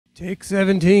Take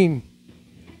 17.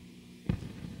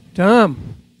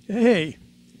 Tom, hey,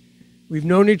 we've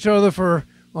known each other for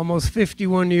almost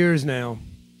 51 years now.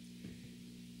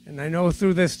 And I know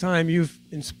through this time you've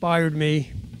inspired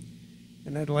me,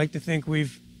 and I'd like to think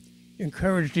we've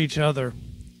encouraged each other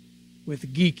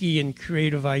with geeky and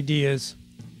creative ideas,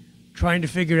 trying to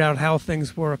figure out how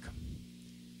things work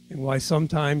and why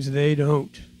sometimes they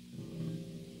don't.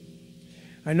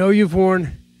 I know you've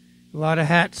worn a lot of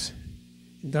hats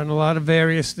and done a lot of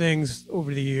various things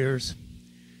over the years,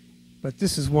 but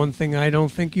this is one thing I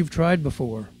don't think you've tried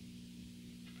before.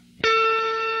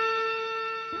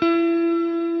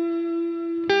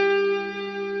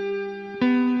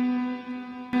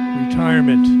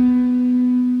 Retirement,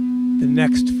 the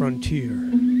next frontier.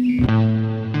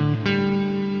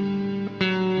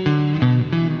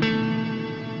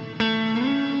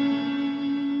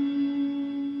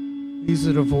 These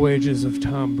are the voyages of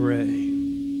Tom Bray.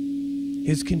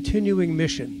 His continuing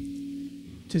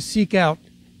mission to seek out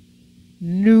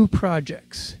new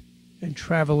projects and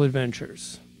travel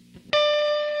adventures.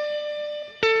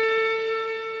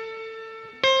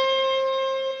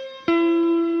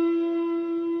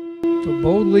 To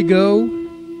boldly go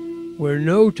where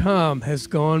no Tom has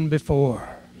gone before.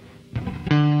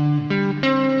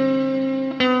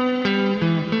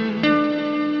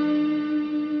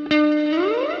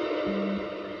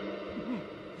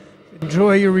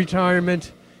 Enjoy your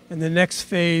retirement and the next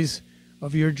phase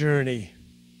of your journey.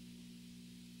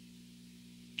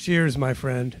 Cheers, my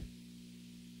friend.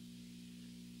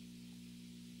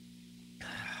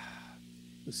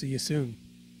 We'll see you soon.